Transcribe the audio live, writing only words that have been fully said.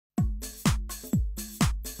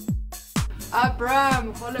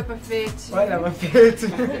Abram, hola perfect. Hola perfect.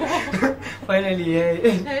 Finally,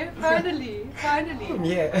 hey. Hey, finally.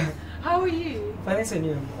 Yeah. How are you? Thanks and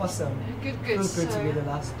you. Awesome. Good. Feels good to be the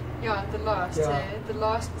last. Yeah, the last. Yeah. The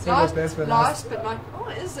last. Last But not. Oh,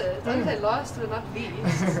 is it? Don't say last but not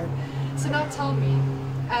least. So now tell me,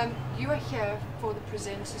 you are here for the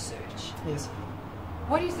presenter search. Yes.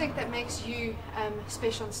 What do you think that makes you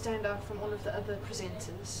special and stand out from all of the other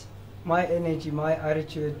presenters? My energy, my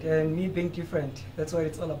attitude, and me being different. That's what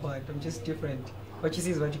it's all about. I'm just different. What you see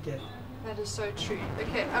is what you get. That is so true.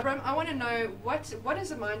 Okay, Abram, I want to know what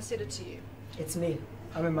is a mindsetter to you? It's me.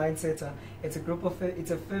 I'm a mindsetter. It's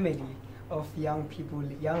a family of young people,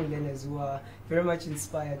 young learners who are very much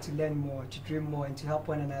inspired to learn more, to dream more, and to help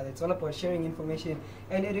one another. It's all about sharing information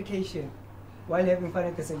and education while having fun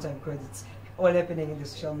at the same time, because it's all happening in the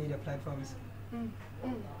social media platforms.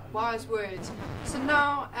 Wise words. So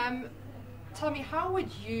now, tell me, how would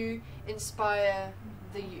you inspire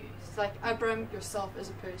the youth, like Abram yourself as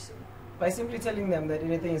a person? By simply telling them that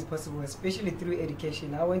anything is possible, especially through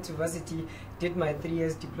education. I went to varsity, did my 3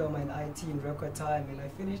 years diploma in IT in record time, and I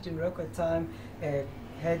finished in record time,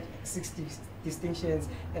 had 60 distinctions,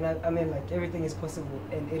 and I mean, like, everything is possible,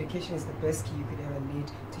 and education is the best key you could ever need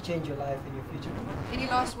to change your life and your future. Any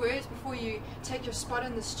last words before you take your spot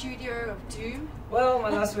in the studio of doom? Well,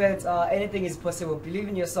 my last words are, anything is possible. Believe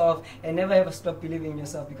in yourself, and never ever stop believing in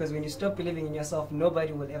yourself, because when you stop believing in yourself,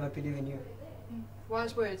 nobody will ever believe in you.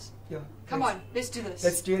 Wise words. Yeah. Come on, let's do this.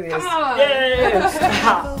 Let's do this. Come on!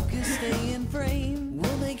 Yeah. Focus, stay in frame.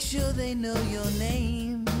 We'll make sure they know your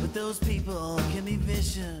name. But those people can be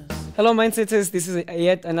vicious. Hello, Mindsetters. This is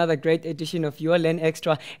yet another great edition of Your Learn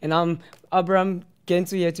Extra, and I'm Abram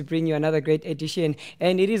here to bring you another great edition,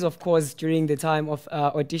 and it is of course during the time of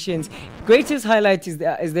auditions. Greatest highlight is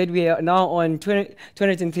that we are now on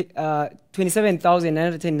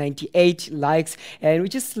 27,998 likes, and we're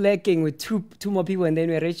just lacking with two more people, and then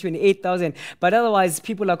we reach 28,000. But otherwise,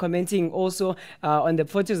 people are commenting also on the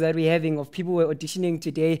photos that we're having of people who are auditioning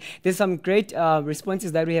today. There's some great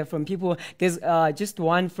responses that we have from people. There's just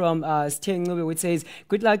one from Steng Ngube, which says,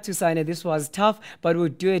 "Good luck to Sine. This was tough, but we'll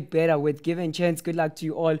do it better with given chance. Good luck to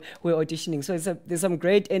you all who are auditioning." So there's some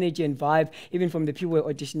great energy and vibe even from the people who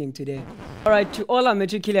are auditioning today. All right, to all our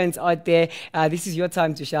matriculants out there, this is your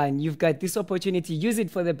time to shine. You've got this opportunity. Use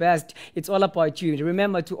it for the best. It's all about you.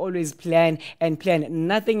 Remember to always plan and plan.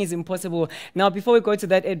 Nothing is impossible. Now, before we go to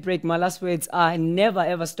that ad break, my last words are never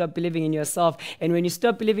ever stop believing in yourself. And when you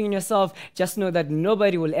stop believing in yourself, just know that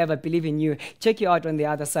nobody will ever believe in you. Check you out on the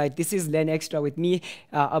other side. This is Learn Extra with me,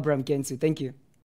 Abram Gensu. Thank you.